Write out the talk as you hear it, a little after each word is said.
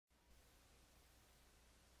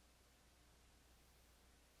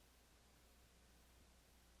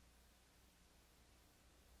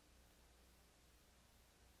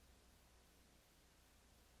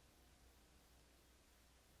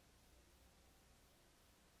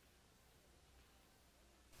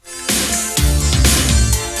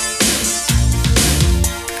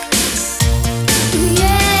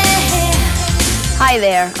Hi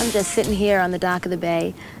there, I'm just sitting here on the dock of the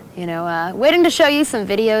bay, you know, waiting to show you some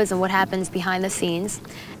videos and what happens behind the scenes.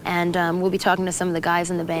 And we'll be talking to some of the guys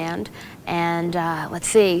in the band and let's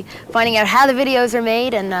see, finding out how the videos are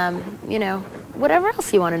made and, you know, whatever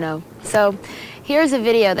else you want to know. So here's a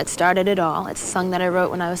video that started it all. It's a song that I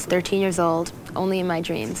wrote when I was 13 years old, Only in My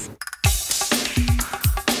Dreams.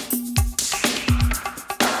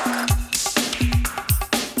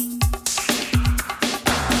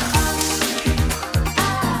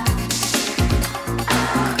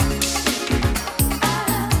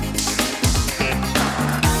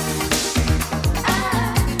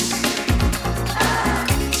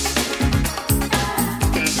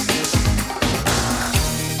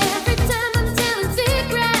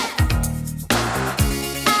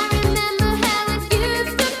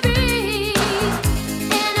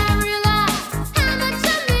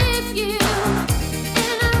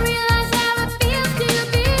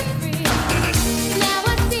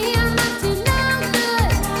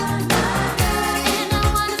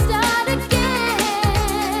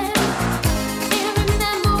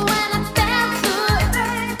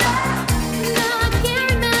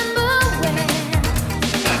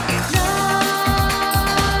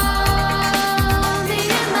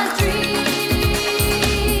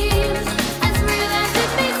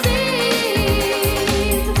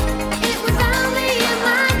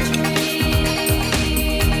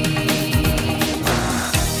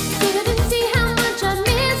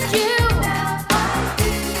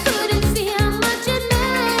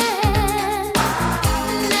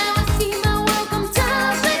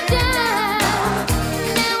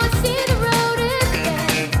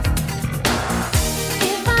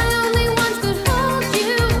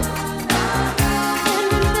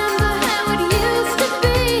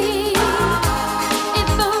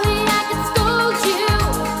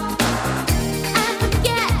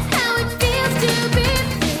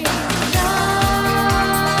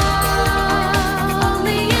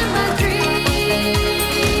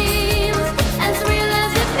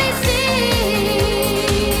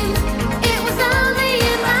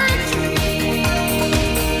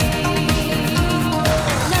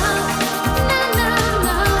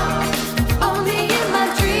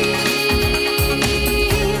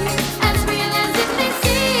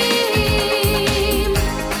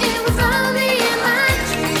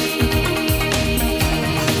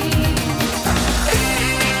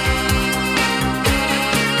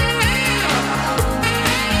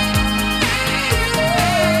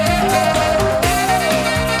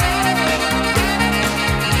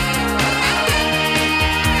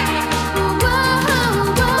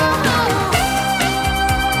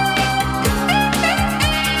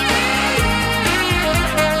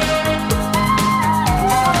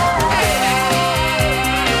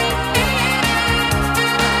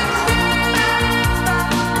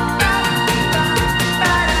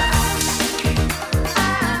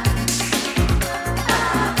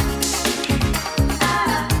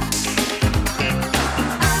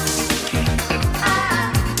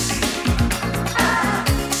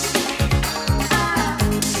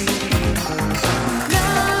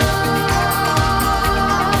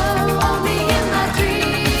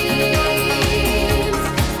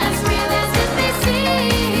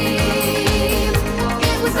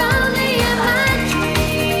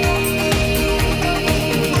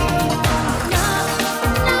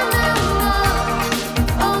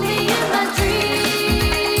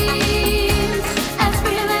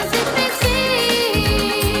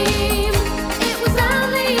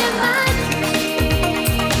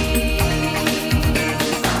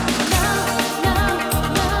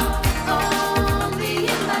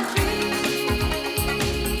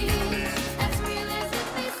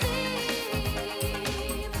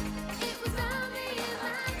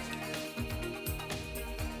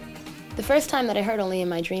 The first time that I heard Only in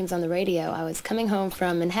My Dreams on the radio, I was coming home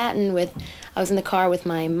from Manhattan I was in the car with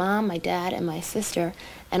my mom, my dad, and my sister,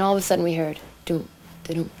 and all of a sudden we heard doom,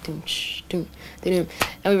 da-doom, doom, shh, doom, da-doom.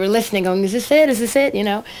 And we were listening, going, is this it? Is this it? You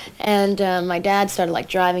know? And my dad started like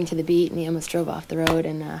driving to the beat, and he almost drove off the road,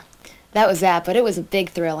 and that was that. But it was a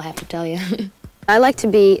big thrill, I have to tell you. I like to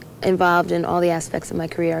be involved in all the aspects of my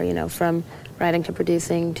career, you know, from writing to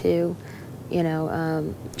producing to, you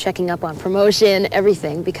know, checking up on promotion,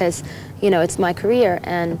 everything, because, you know, it's my career,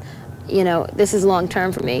 and, you know, this is long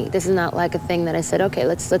term for me. This is not like a thing that I said, okay,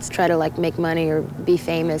 let's try to like make money or be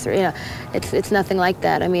famous, or, you know, it's nothing like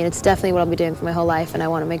that. I mean, it's definitely what I'll be doing for my whole life, and I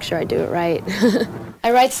want to make sure I do it right.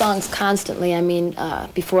 I write songs constantly. I mean,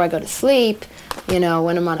 before I go to sleep, you know,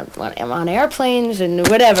 when I'm on airplanes and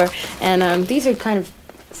whatever, and these are kind of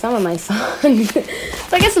some of my songs.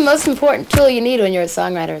 So I guess the most important tool you need when you're a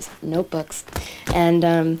songwriter is notebooks.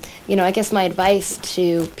 And, you know, I guess my advice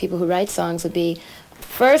to people who write songs would be,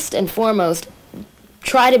 first and foremost,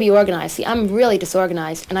 try to be organized. See, I'm really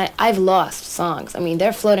disorganized, and I've lost songs. I mean,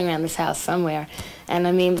 they're floating around this house somewhere. And,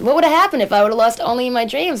 I mean, what would have happened if I would have lost Only in My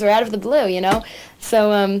Dreams or Out of the Blue, you know?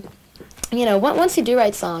 So, you know, once you do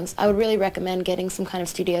write songs, I would really recommend getting some kind of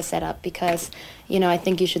studio set up because, you know, I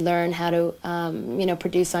think you should learn how to, you know,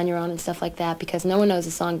 produce on your own and stuff like that because no one knows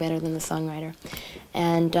a song better than the songwriter.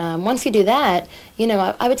 And once you do that, you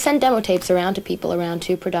know, I would send demo tapes around to people, around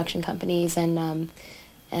to production companies and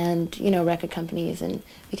you know, record companies, and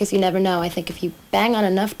because you never know. I think if you bang on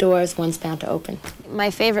enough doors, one's bound to open. My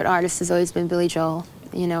favorite artist has always been Billy Joel.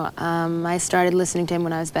 You know, I started listening to him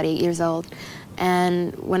when I was about 8 years old.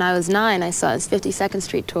 And when I was 9, I saw his 52nd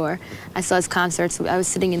Street tour. I saw his concerts. I was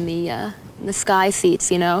sitting in the sky seats,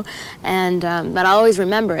 you know, and but I always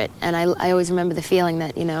remember it. And I always remember the feeling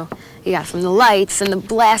that, you know, you got from the lights and the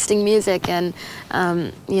blasting music. And,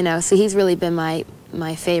 you know, so he's really been my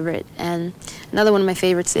favorite. And another one of my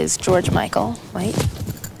favorites is George Michael, right?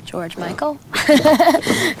 George Michael.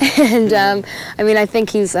 And I mean, I think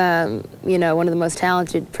he's, you know, one of the most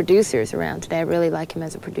talented producers around today. I really like him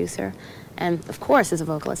as a producer. And of course, as a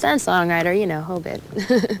vocalist and songwriter, you know, a whole bit.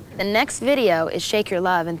 The next video is Shake Your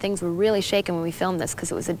Love, and things were really shaking when we filmed this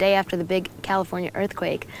because it was the day after the big California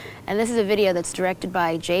earthquake. And this is a video that's directed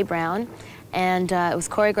by Jay Brown, and it was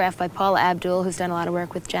choreographed by Paula Abdul, who's done a lot of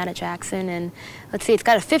work with Janet Jackson. And let's see, it's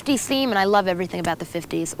got a 50s theme, and I love everything about the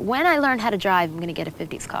 50s. When I learn how to drive, I'm going to get a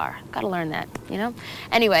 50s car. Got to learn that, you know?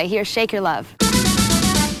 Anyway, here's Shake Your Love.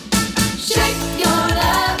 Shake your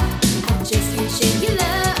love, I just can't shake your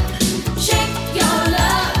love. Shake your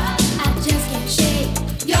love, I just can't shake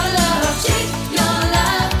your love. Shake your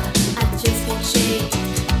love, I just can't shake.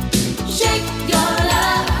 Shake your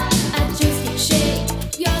love, I just can't shake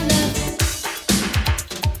your love.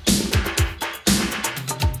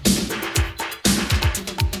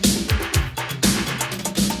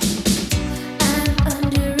 I'm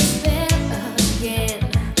under a spell again.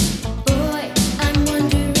 Boy, I'm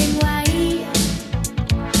wondering why.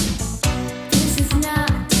 This is not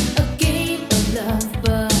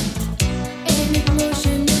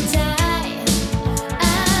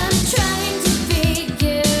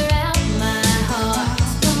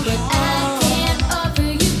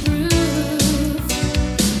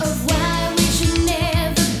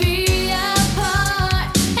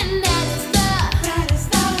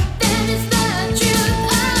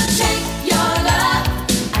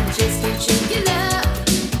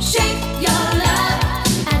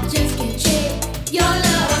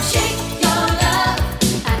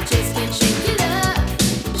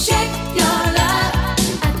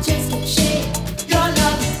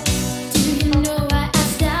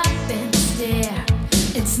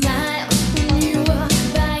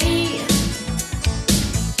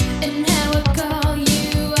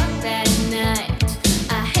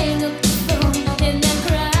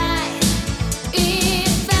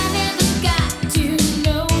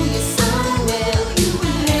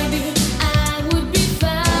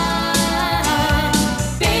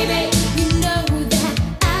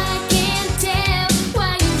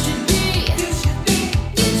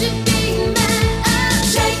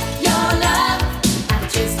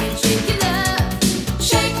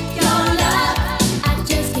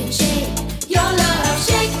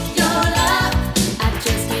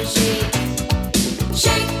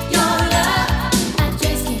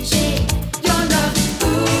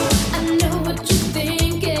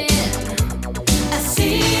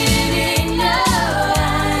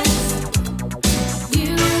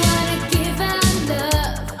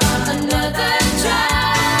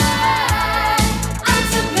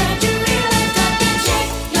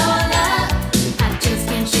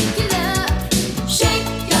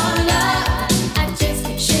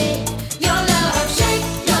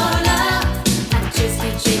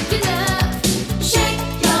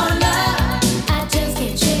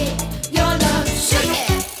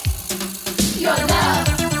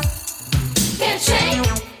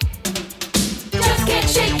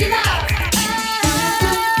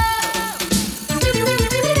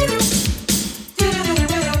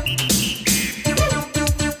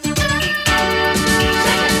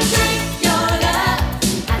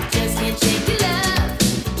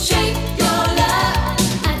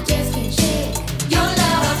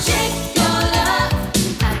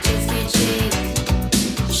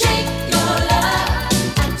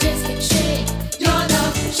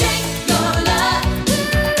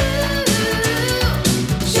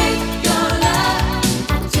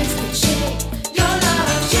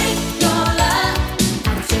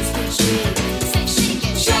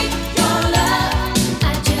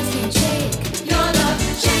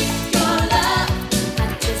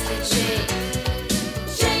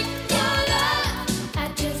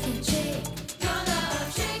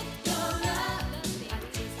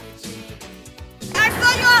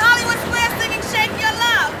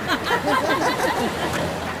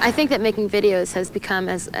I think that making videos has become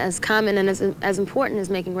as common and as important as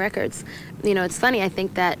making records. You know, it's funny, I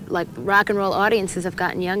think that like rock and roll audiences have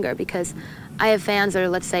gotten younger because I have fans that are,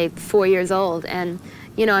 let's say, 4 years old, and,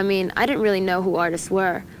 you know, I mean, I didn't really know who artists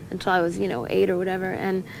were until I was, you know, 8 or whatever,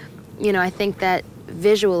 and, you know, I think that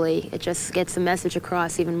visually it just gets the message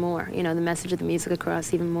across even more, you know, the message of the music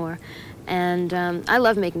across even more. And I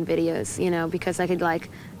love making videos, you know, because I could like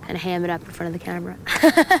kind of ham it up in front of the camera,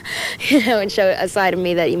 you know, and show a side of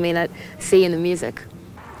me that you may not see in the music.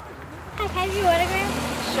 Hi, can I have your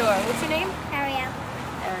autograph? Sure. What's your name? Ariel.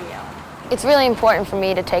 Ariel. It's really important for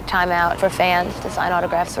me to take time out for fans to sign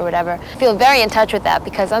autographs or whatever. I feel very in touch with that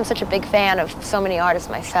because I'm such a big fan of so many artists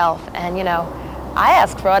myself, and, you know, I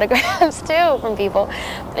ask for autographs too from people.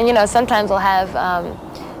 And, you know, sometimes I'll have,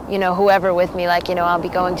 you know, whoever with me, like, you know, I'll be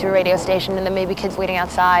going to a radio station and then maybe kids waiting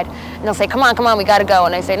outside and they'll say, come on, we gotta go.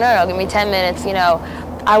 And I say, no, give me 10 minutes, you know,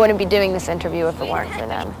 I wouldn't be doing this interview if it weren't for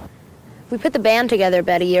them. We put the band together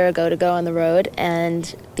about a year ago to go on the road,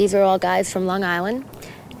 and these are all guys from Long Island.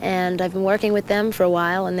 And I've been working with them for a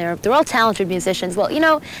while, and they're all talented musicians. Well, you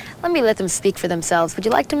know, let them speak for themselves. Would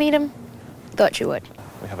you like to meet them? Thought you would.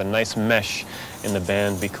 We have a nice mesh in the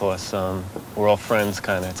band because we're all friends,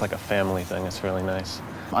 kind of. It's like a family thing. It's really nice.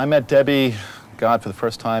 I met Debbie, God, for the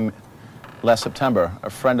first time last September. A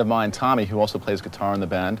friend of mine, Tommy, who also plays guitar in the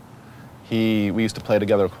band, we used to play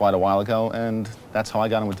together quite a while ago, and that's how I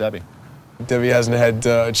got in with Debbie. Debbie hasn't had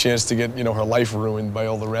a chance to get, you know, her life ruined by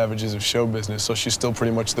all the ravages of show business, so she's still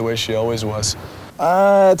pretty much the way she always was.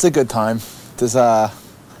 It's a good time. There's a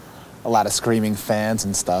lot of screaming fans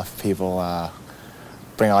and stuff. People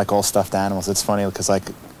bring like all stuffed animals. It's funny because like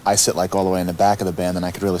I sit like all the way in the back of the band and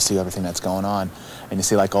I could really see everything that's going on. And you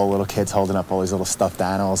see like all little kids holding up all these little stuffed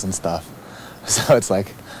animals and stuff. So it's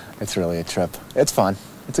like, it's really a trip. It's fun.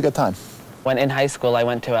 It's a good time. When in high school, I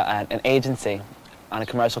went to an agency on a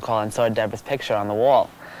commercial call and saw Deborah's picture on the wall.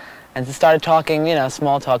 And so started talking, you know,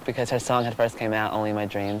 small talk because her song had first came out, Only in My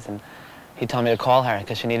Dreams, and he told me to call her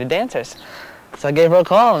because she needed dancers. So I gave her a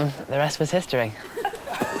call and the rest was history.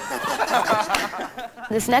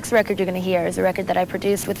 This next record you're going to hear is a record that I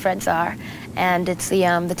produced with Fred Czar, and it's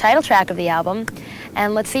the title track of the album.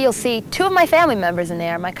 And let's see, you'll see two of my family members in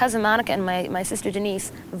there. My cousin Monica and my sister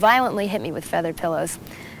Denise violently hit me with feathered pillows.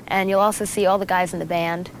 And you'll also see all the guys in the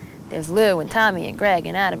band. There's Lou and Tommy and Greg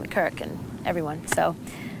and Adam and Kirk and everyone. So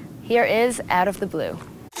here is Out of the Blue.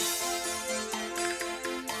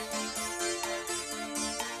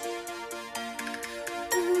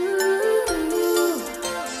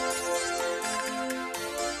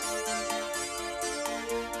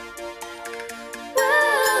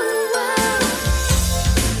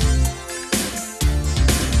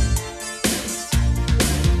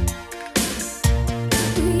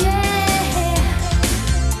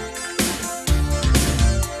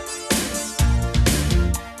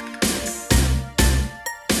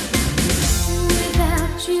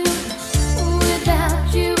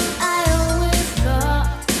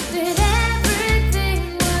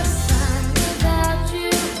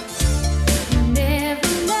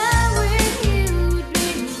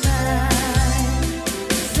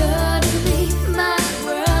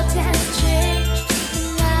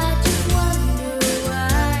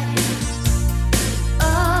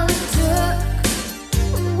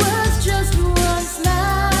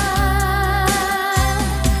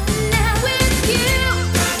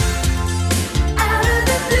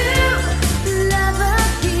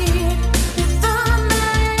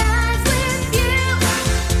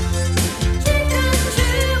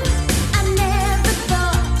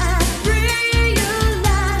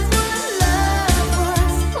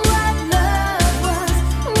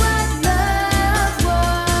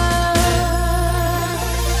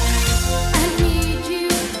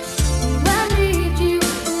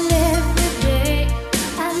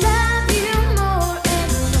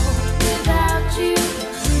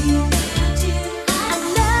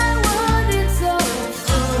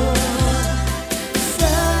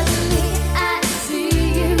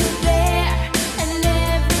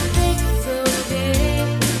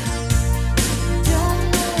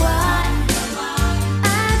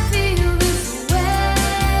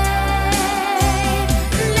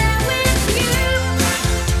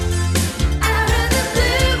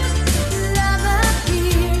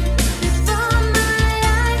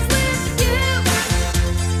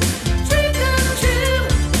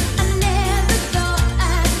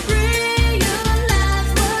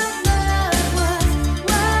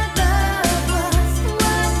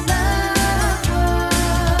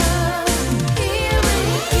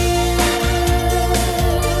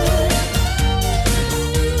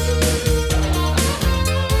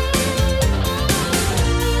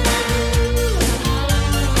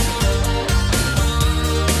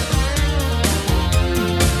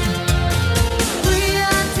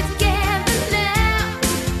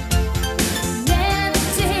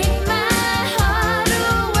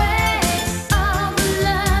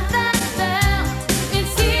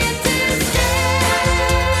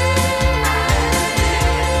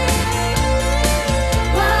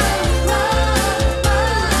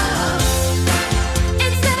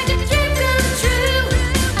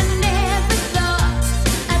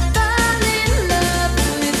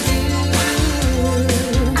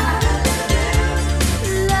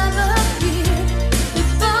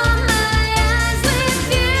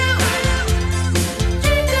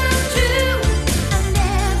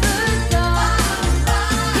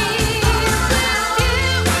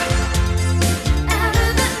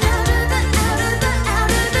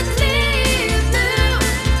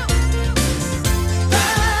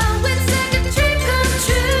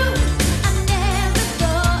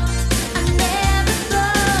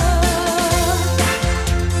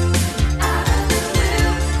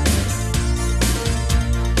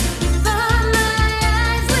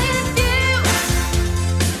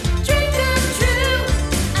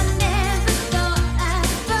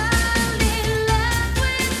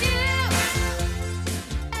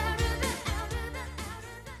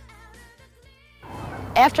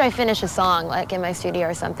 after I finish a song, like in my studio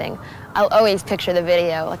or something, I'll always picture the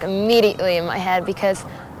video, like immediately in my head, because,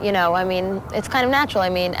 you know, I mean, it's kind of natural. I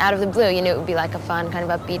mean, out of the blue, you knew it would be like a fun, kind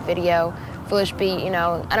of upbeat video, foolish beat, you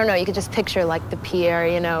know, I don't know, you could just picture like the pier,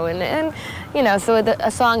 you know, and you know, so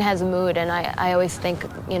a song has a mood, and I always think,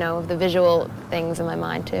 you know, of the visual things in my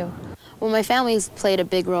mind too. Well, my family's played a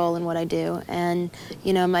big role in what I do, and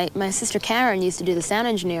you know, my sister Karen used to do the sound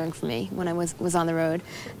engineering for me when I was on the road,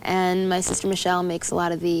 and my sister Michelle makes a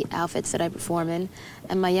lot of the outfits that I perform in,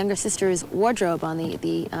 and my younger sister's wardrobe on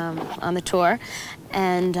the tour,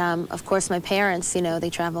 and of course my parents, you know, they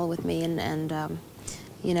travel with me, and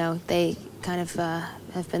you know, they kind of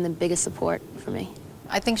have been the biggest support for me.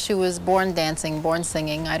 I think she was born dancing, born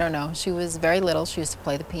singing, I don't know. She was very little, she used to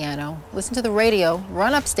play the piano, listen to the radio,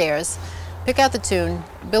 run upstairs, pick out the tune,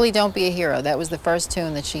 Billy Don't Be a Hero. That was the first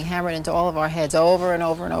tune that she hammered into all of our heads over and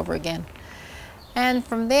over and over again. And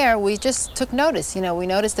from there, we just took notice, you know, we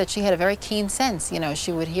noticed that she had a very keen sense. You know,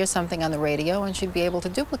 she would hear something on the radio and she'd be able to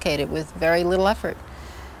duplicate it with very little effort.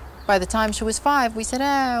 By the time she was 5, we said,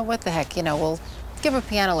 what the heck, you know, we'll give her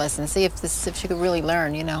piano lessons, see if she could really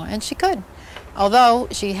learn, you know, and she could. Although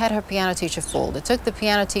she had her piano teacher fooled. It took the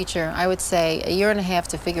piano teacher, I would say, 1.5 years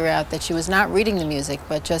to figure out that she was not reading the music,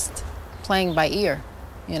 but just playing by ear,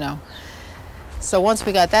 you know. So once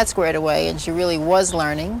we got that squared away and she really was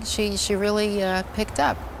learning, she really picked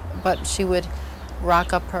up. But she would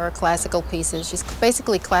rock up her classical pieces. She's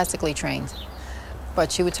basically classically trained.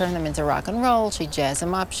 But she would turn them into rock and roll, she'd jazz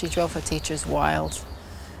them up, she drove her teachers wild.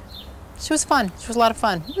 She was fun, she was a lot of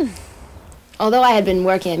fun. Although I had been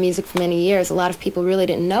working at music for many years, a lot of people really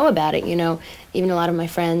didn't know about it, you know, even a lot of my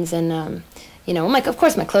friends and, you know, of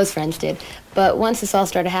course my close friends did. But once this all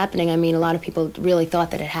started happening, I mean, a lot of people really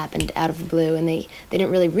thought that it happened out of the blue, and they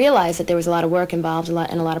didn't really realize that there was a lot of work involved and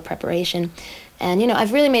a lot of preparation. And, you know,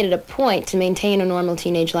 I've really made it a point to maintain a normal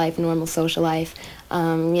teenage life, a normal social life,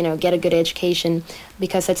 you know, get a good education,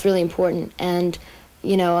 because that's really important. And,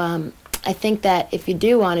 you know, I think that if you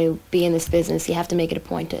do want to be in this business, you have to make it a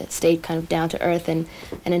point to stay kind of down to earth and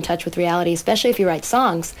in touch with reality, especially if you write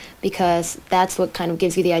songs, because that's what kind of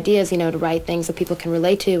gives you the ideas, you know, to write things that people can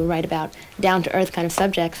relate to and write about down to earth kind of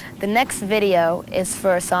subjects. The next video is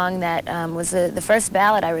for a song that was the first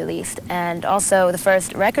ballad I released, and also the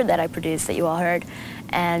first record that I produced that you all heard,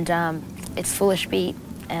 and it's Foolish Beat.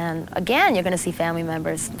 And again, you're going to see family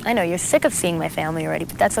members. I know you're sick of seeing my family already,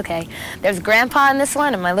 but that's okay. There's Grandpa in this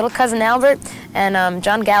one, and my little cousin Albert, and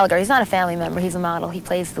John Gallagher. He's not a family member, he's a model. He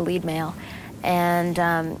plays the lead male. And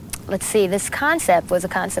let's see, this concept was a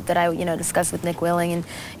concept that I, you know, discussed with Nick Willing, and,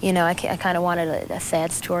 you know, I kind of wanted a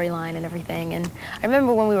sad storyline and everything. And I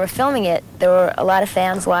remember when we were filming it, there were a lot of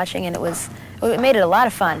fans watching, and it made it a lot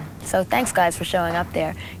of fun. So thanks, guys, for showing up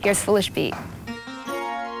there. Here's Foolish Beat.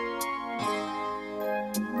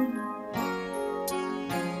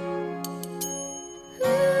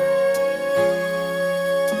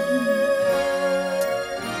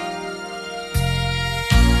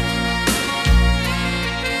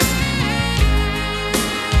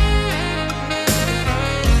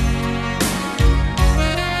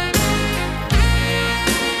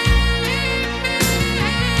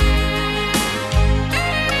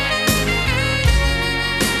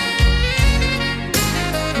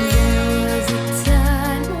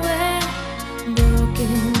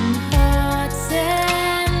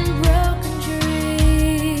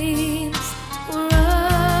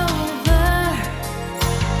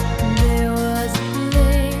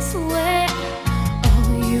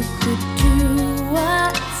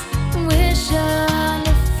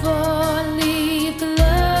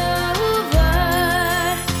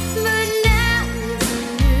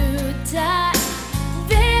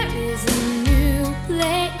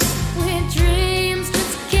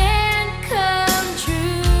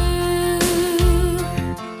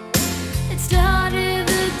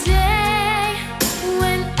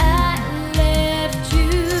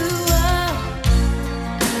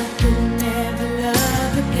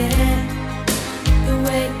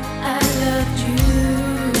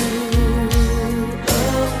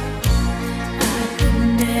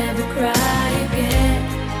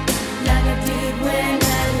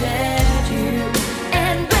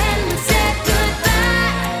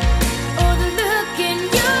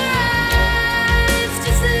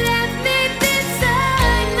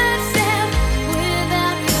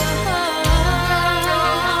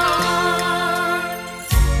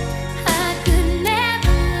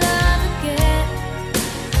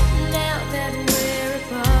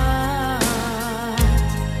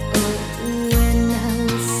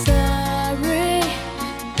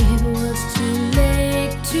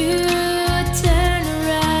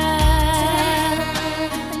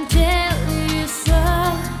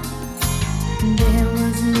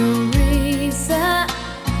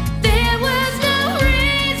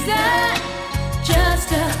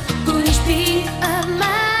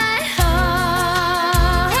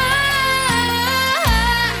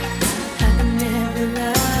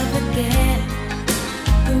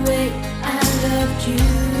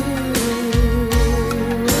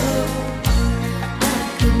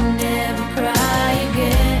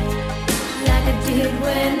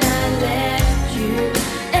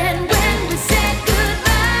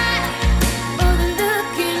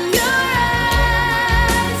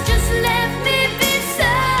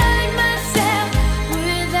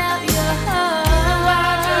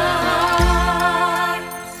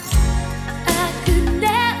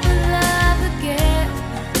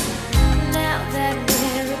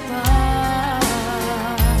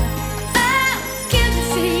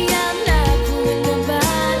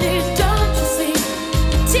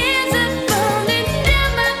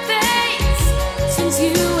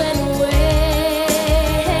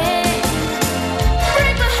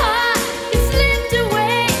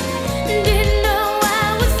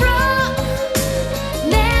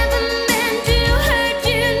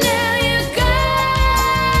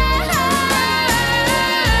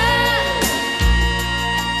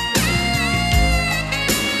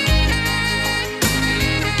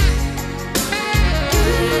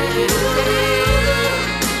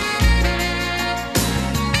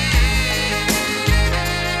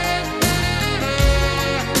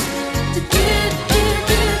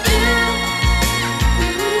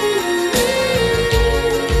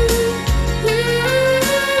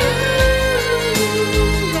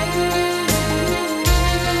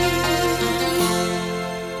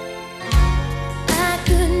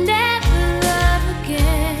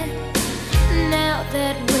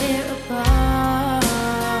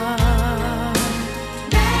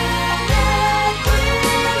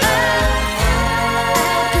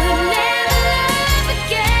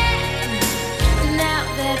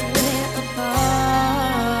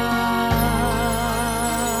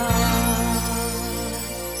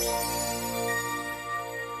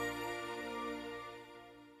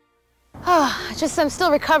 Just I'm still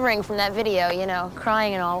recovering from that video, you know,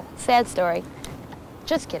 crying and all. Sad story.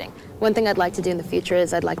 Just kidding. One thing I'd like to do in the future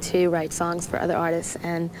is I'd like to write songs for other artists,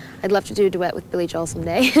 and I'd love to do a duet with Billy Joel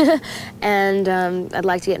someday. And I'd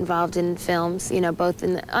like to get involved in films, you know, both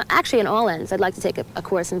in the, actually in all ends. I'd like to take a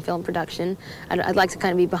course in film production. I'd like to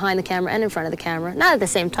kind of be behind the camera and in front of the camera, not at the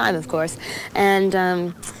same time, of course.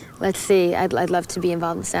 And let's see, I'd love to be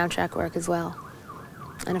involved in soundtrack work as well.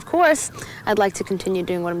 And of course, I'd like to continue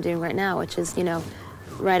doing what I'm doing right now, which is, you know,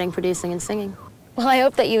 writing, producing, and singing. Well, I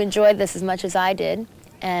hope that you enjoyed this as much as I did.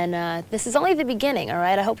 And this is only the beginning, all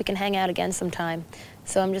right? I hope we can hang out again sometime.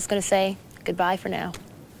 So I'm just going to say goodbye for now.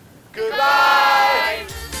 Goodbye!